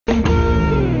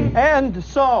And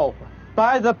so,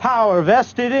 by the power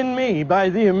vested in me by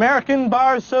the American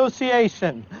Bar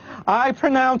Association, I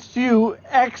pronounce you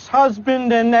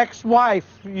ex-husband and ex-wife.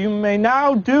 You may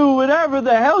now do whatever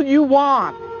the hell you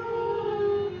want.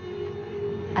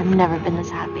 I've never been this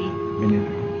happy. Me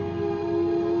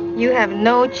neither. You have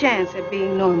no chance at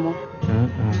being normal.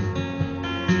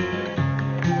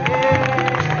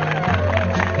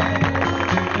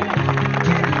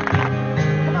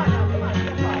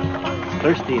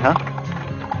 Thirsty, huh?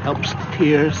 Helps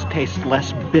tears taste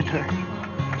less bitter.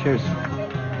 Cheers.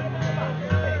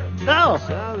 So,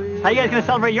 how you guys gonna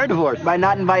celebrate your divorce? By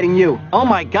not inviting you. Oh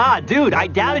my God, dude, I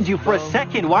doubted you for a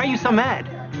second. Why are you so mad?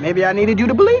 Maybe I needed you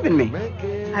to believe in me.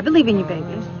 I believe in you, baby.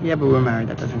 Yeah, but we're married.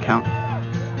 That doesn't count.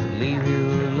 Leave you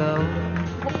alone.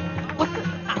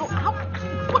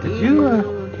 Did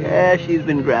you, Yeah, she's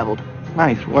been graveled.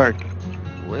 Nice work.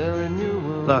 Wearing you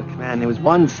Look, man, there was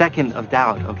 1 second of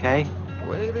doubt, okay?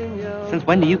 Since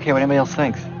when do you care what anybody else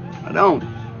thinks? I don't.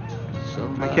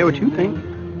 I care what you think.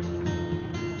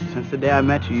 Since the day I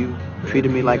met you, you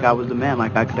treated me like I was the man,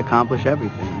 like I could accomplish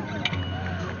everything.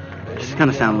 It's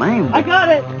gonna sound lame. I got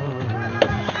it!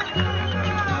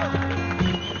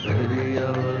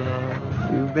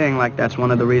 You being like that's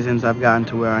one of the reasons I've gotten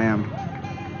to where I am.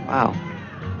 Wow.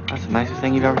 That's the nicest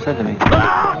thing you've ever said to me.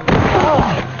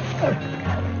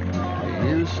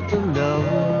 used to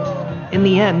know. In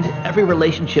the end, every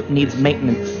relationship needs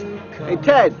maintenance. Hey,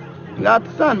 Ted, you got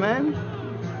the sun, man.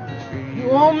 You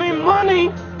owe me money.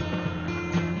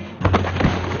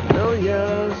 Know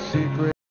your secret.